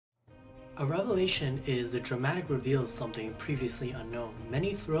A revelation is the dramatic reveal of something previously unknown.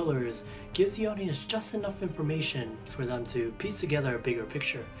 Many thrillers gives the audience just enough information for them to piece together a bigger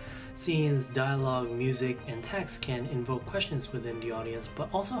picture. Scenes, dialogue, music, and text can invoke questions within the audience, but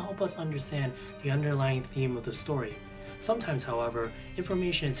also help us understand the underlying theme of the story. Sometimes, however,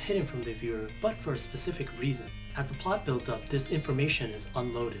 information is hidden from the viewer, but for a specific reason. As the plot builds up, this information is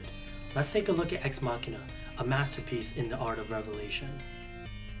unloaded. Let's take a look at Ex Machina, a masterpiece in the art of revelation.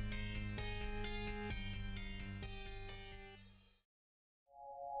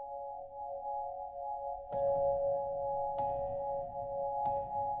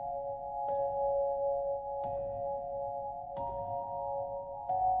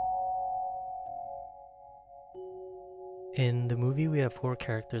 In the movie, we have four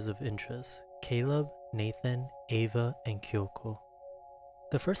characters of interest: Caleb, Nathan, Ava, and Kyoko.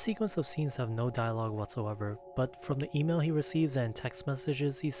 The first sequence of scenes have no dialogue whatsoever, but from the email he receives and text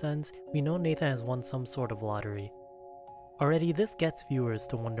messages he sends, we know Nathan has won some sort of lottery. Already, this gets viewers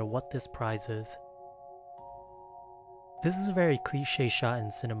to wonder what this prize is. This is a very cliche shot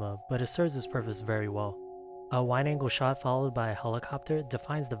in cinema, but it serves its purpose very well. A wide-angle shot followed by a helicopter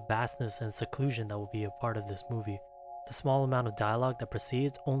defines the vastness and seclusion that will be a part of this movie. The small amount of dialogue that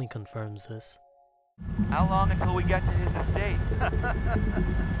precedes only confirms this. How long until we get to his estate?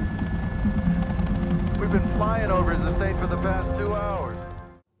 We've been flying over his estate for the past 2 hours.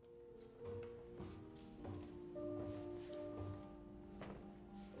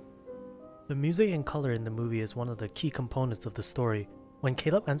 The music and color in the movie is one of the key components of the story. When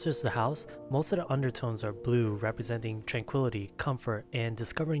Caleb enters the house, most of the undertones are blue, representing tranquility, comfort, and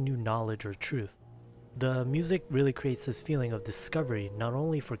discovering new knowledge or truth. The music really creates this feeling of discovery, not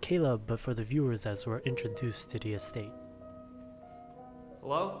only for Caleb, but for the viewers as we're introduced to the estate.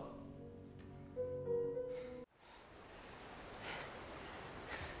 Hello?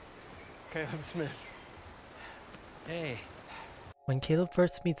 Caleb Smith. Hey. When Caleb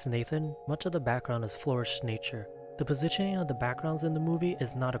first meets Nathan, much of the background is flourished nature. The positioning of the backgrounds in the movie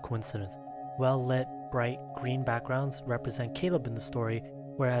is not a coincidence. Well-lit, bright, green backgrounds represent Caleb in the story,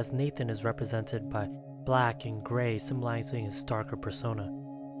 whereas Nathan is represented by black and gray, symbolizing his darker persona.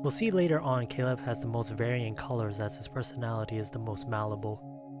 We'll see later on Caleb has the most varying colors as his personality is the most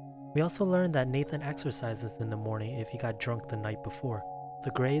malleable. We also learn that Nathan exercises in the morning if he got drunk the night before.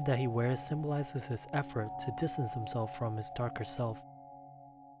 The gray that he wears symbolizes his effort to distance himself from his darker self.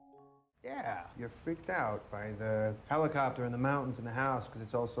 Yeah, you're freaked out by the helicopter and the mountains and the house because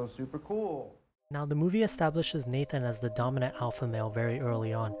it's all so super cool. Now, the movie establishes Nathan as the dominant alpha male very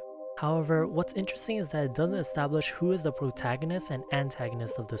early on. However, what's interesting is that it doesn't establish who is the protagonist and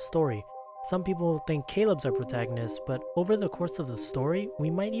antagonist of the story. Some people think Caleb's our protagonist, but over the course of the story, we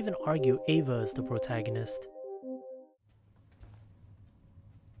might even argue Ava is the protagonist.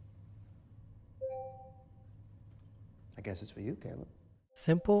 I guess it's for you, Caleb.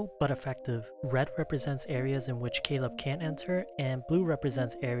 Simple but effective. Red represents areas in which Caleb can't enter, and blue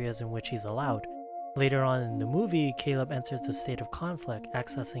represents areas in which he's allowed. Later on in the movie, Caleb enters a state of conflict,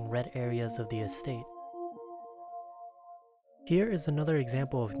 accessing red areas of the estate. Here is another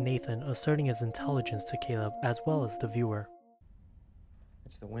example of Nathan asserting his intelligence to Caleb as well as the viewer.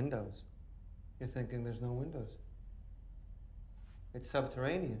 It's the windows. You're thinking there's no windows. It's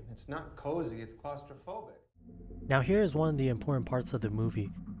subterranean. It's not cozy, it's claustrophobic. Now here is one of the important parts of the movie.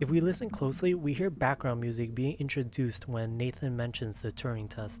 If we listen closely, we hear background music being introduced when Nathan mentions the Turing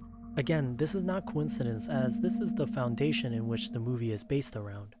test. Again, this is not coincidence as this is the foundation in which the movie is based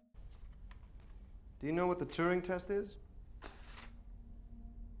around. Do you know what the Turing test is?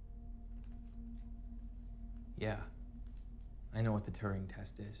 Yeah. I know what the Turing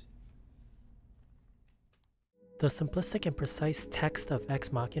test is. The simplistic and precise text of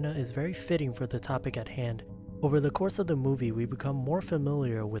Ex Machina is very fitting for the topic at hand. Over the course of the movie, we become more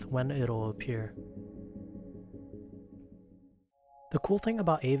familiar with when it'll appear. The cool thing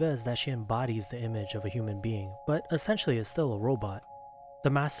about Ava is that she embodies the image of a human being, but essentially is still a robot. The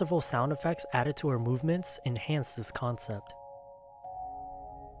masterful sound effects added to her movements enhance this concept.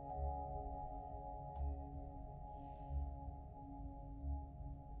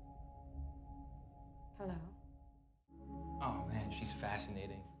 Hello. Oh man, she's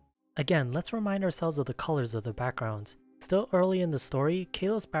fascinating. Again, let's remind ourselves of the colors of the backgrounds. Still early in the story,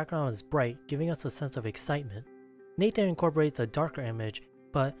 Caleb's background is bright, giving us a sense of excitement. Nathan incorporates a darker image,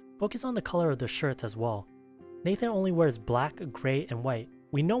 but focus on the color of the shirts as well. Nathan only wears black, gray, and white.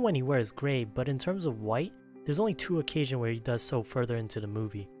 We know when he wears gray, but in terms of white, there's only 2 occasions where he does so further into the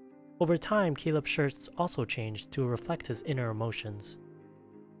movie. Over time, Caleb's shirts also changed to reflect his inner emotions.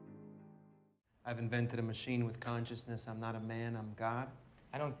 I've invented a machine with consciousness. I'm not a man, I'm God.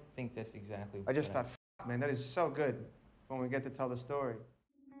 I don't think that's exactly I just what thought, "F***, man, that is so good when we get to tell the story."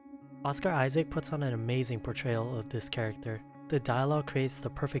 Oscar Isaac puts on an amazing portrayal of this character. The dialogue creates the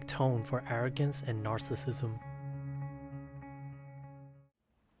perfect tone for arrogance and narcissism.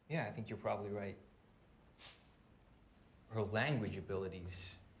 Yeah, I think you're probably right. Her language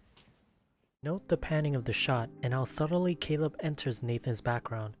abilities. Note the panning of the shot and how subtly Caleb enters Nathan's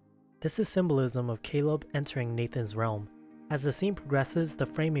background. This is symbolism of Caleb entering Nathan's realm. As the scene progresses, the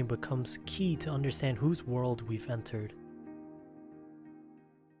framing becomes key to understand whose world we've entered.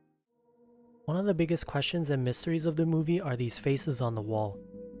 One of the biggest questions and mysteries of the movie are these faces on the wall.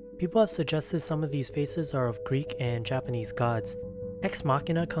 People have suggested some of these faces are of Greek and Japanese gods. Ex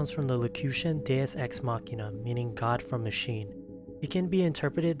Machina comes from the locution Deus Ex Machina, meaning God from machine. It can be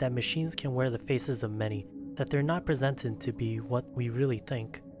interpreted that machines can wear the faces of many, that they're not presented to be what we really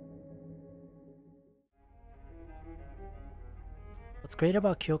think. What's great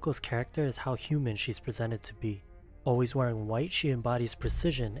about Kyoko's character is how human she's presented to be. Always wearing white, she embodies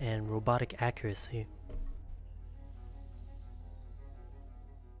precision and robotic accuracy.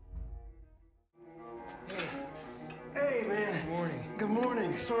 Hey, man. Good morning. Good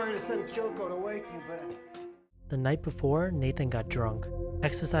morning. Sorry to send Kyoko to wake you, but... The night before, Nathan got drunk.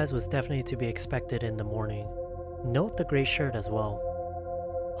 Exercise was definitely to be expected in the morning. Note the gray shirt as well.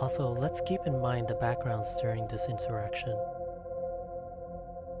 Also, let's keep in mind the backgrounds during this interaction.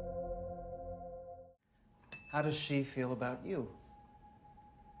 How does she feel about you?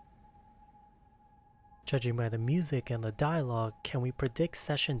 Judging by the music and the dialogue, can we predict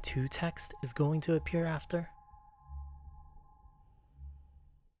Session 2 text is going to appear after?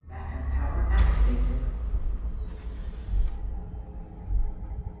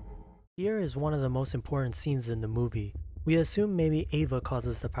 Here is one of the most important scenes in the movie. We assume maybe Ava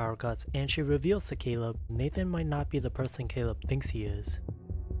causes the power cuts and she reveals to Caleb Nathan might not be the person Caleb thinks he is.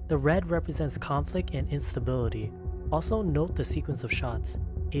 The red represents conflict and instability. Also note the sequence of shots.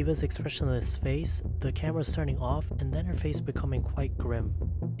 Ava's expressionless face, the camera's turning off, and then her face becoming quite grim.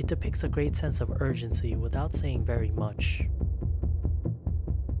 It depicts a great sense of urgency without saying very much.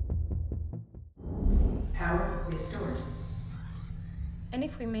 Power restored. And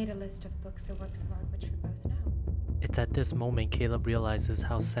if we made a list of books or works of art which we both know? It's at this moment Caleb realizes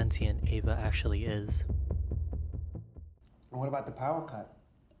how sentient Ava actually is. What about the power cut?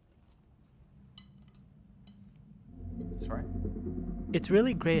 That's right. It's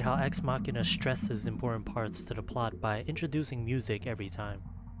really great how Ex Machina stresses important parts to the plot by introducing music every time.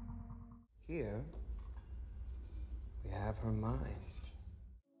 Here, we have her mind.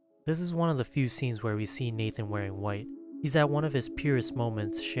 This is one of the few scenes where we see Nathan wearing white. He's at one of his purest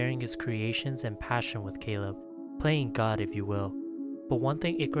moments, sharing his creations and passion with Caleb, playing God if you will. But one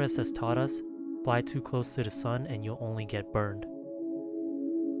thing Icarus has taught us, fly too close to the sun and you'll only get burned.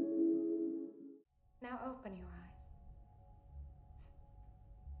 Now open your eyes.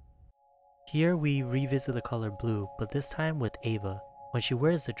 Here we revisit the color blue, but this time with Ava. When she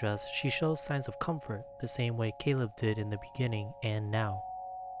wears the dress, she shows signs of comfort, the same way Caleb did in the beginning and now.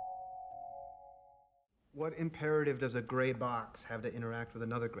 What imperative does a gray box have to interact with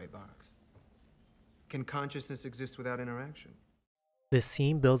another gray box? Can consciousness exist without interaction? This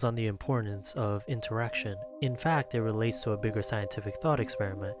scene builds on the importance of interaction. In fact, it relates to a bigger scientific thought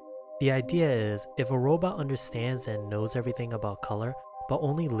experiment. The idea is, if a robot understands and knows everything about color, but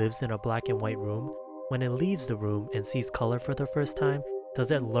only lives in a black and white room, when it leaves the room and sees color for the first time,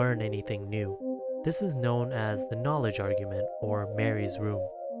 does it learn anything new? This is known as the knowledge argument, or Mary's room.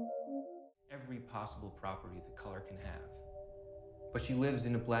 Every possible property the color can have. But she lives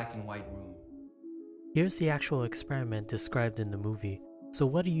in a black and white room. Here's the actual experiment described in the movie. So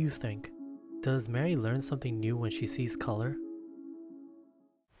what do you think? Does Mary learn something new when she sees color?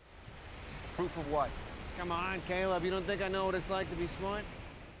 Proof of what? Come on, Caleb, you don't think I know what it's like to be smart?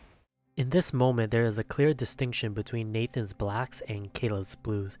 In this moment, there is a clear distinction between Nathan's blacks and Caleb's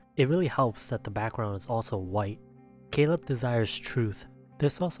blues. It really helps that the background is also white. Caleb desires truth.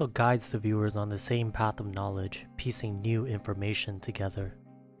 This also guides the viewers on the same path of knowledge, piecing new information together.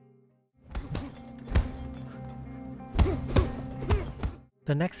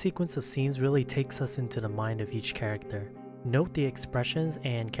 The next sequence of scenes really takes us into the mind of each character. Note the expressions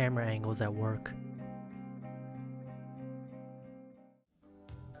and camera angles at work.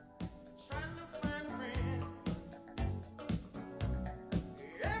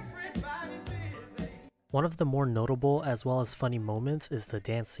 One of the more notable as well as funny moments is the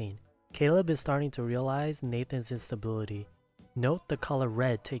dance scene. Caleb is starting to realize Nathan's instability. Note the color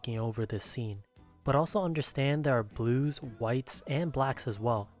red taking over this scene, but also understand there are blues, whites, and blacks as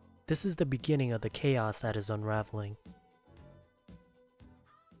well. This is the beginning of the chaos that is unraveling.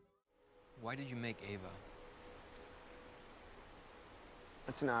 Why did you make Ava?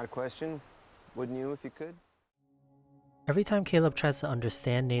 That's an odd question. Wouldn't you if you could? Every time Caleb tries to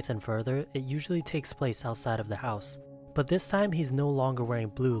understand Nathan further, it usually takes place outside of the house. But this time he's no longer wearing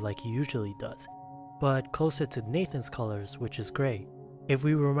blue like he usually does, but closer to Nathan's colors, which is gray. If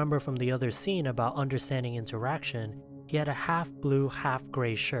we remember from the other scene about understanding interaction, he had a half blue, half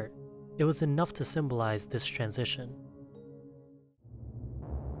gray shirt. It was enough to symbolize this transition.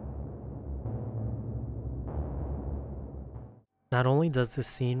 Not only does this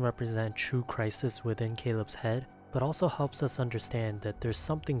scene represent true crisis within Caleb's head, but also helps us understand that there's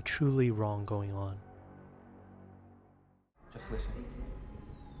something truly wrong going on. Just listen.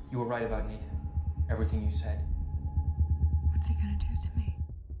 You were right about Nathan. Everything you said. What's he gonna do to me?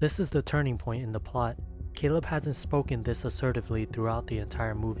 This is the turning point in the plot. Caleb hasn't spoken this assertively throughout the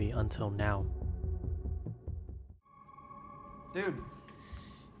entire movie until now. Dude.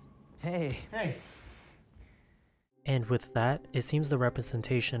 Hey. Hey. And with that, it seems the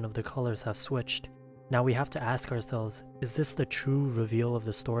representation of the colors have switched. Now we have to ask ourselves, is this the true reveal of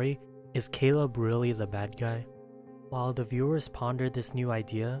the story? Is Caleb really the bad guy? While the viewers ponder this new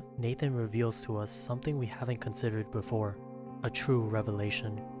idea, Nathan reveals to us something we haven't considered before, a true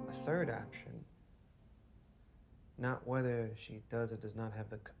revelation. A third option. Not whether she does or does not have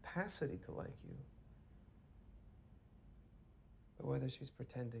the capacity to like you, but whether she's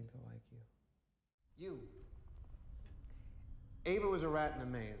pretending to like you. You. Ava was a rat in a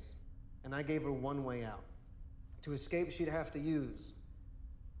maze, and I gave her one way out. To escape, she'd have to use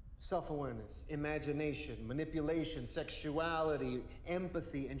self-awareness, imagination, manipulation, sexuality,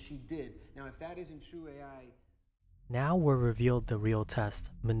 empathy, and she did. Now, if that isn't true AI... Now we're revealed the real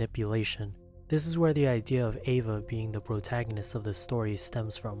test, manipulation. This is where the idea of Ava being the protagonist of the story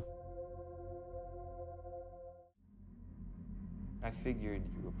stems from. I figured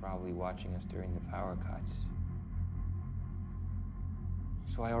you were probably watching us during the power cuts.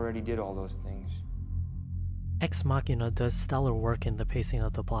 So I already did all those things. Ex Machina does stellar work in the pacing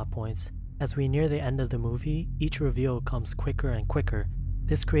of the plot points. As we near the end of the movie, each reveal comes quicker and quicker.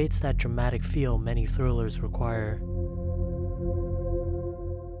 This creates that dramatic feel many thrillers require.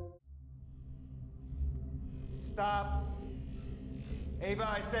 Stop. Ava,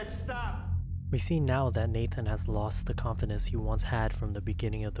 I said stop. We see now that Nathan has lost the confidence he once had from the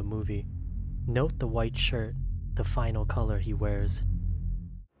beginning of the movie. Note the white shirt, the final color he wears.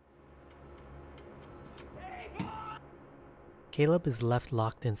 Caleb is left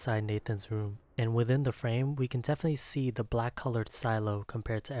locked inside Nathan's room, and within the frame we can definitely see the black colored silo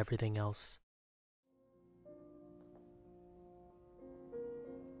compared to everything else.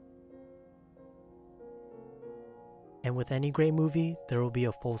 And with any great movie, there will be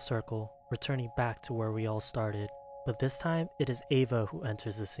a full circle, returning back to where we all started, but this time it is Ava who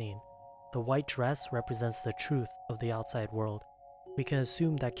enters the scene. The white dress represents the truth of the outside world. We can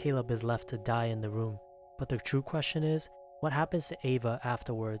assume that Caleb is left to die in the room, but the true question is, what happens to Ava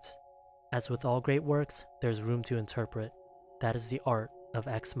afterwards? As with all great works, there's room to interpret. That is the art of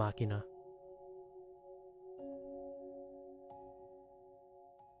Ex Machina.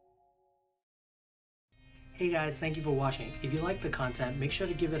 Hey guys, thank you for watching. If you like the content, make sure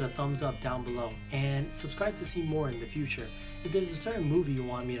to give it a thumbs up down below and subscribe to see more in the future. If there's a certain movie you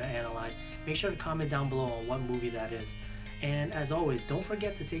want me to analyze, make sure to comment down below on what movie that is. And as always, don't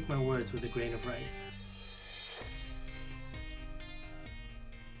forget to take my words with a grain of rice.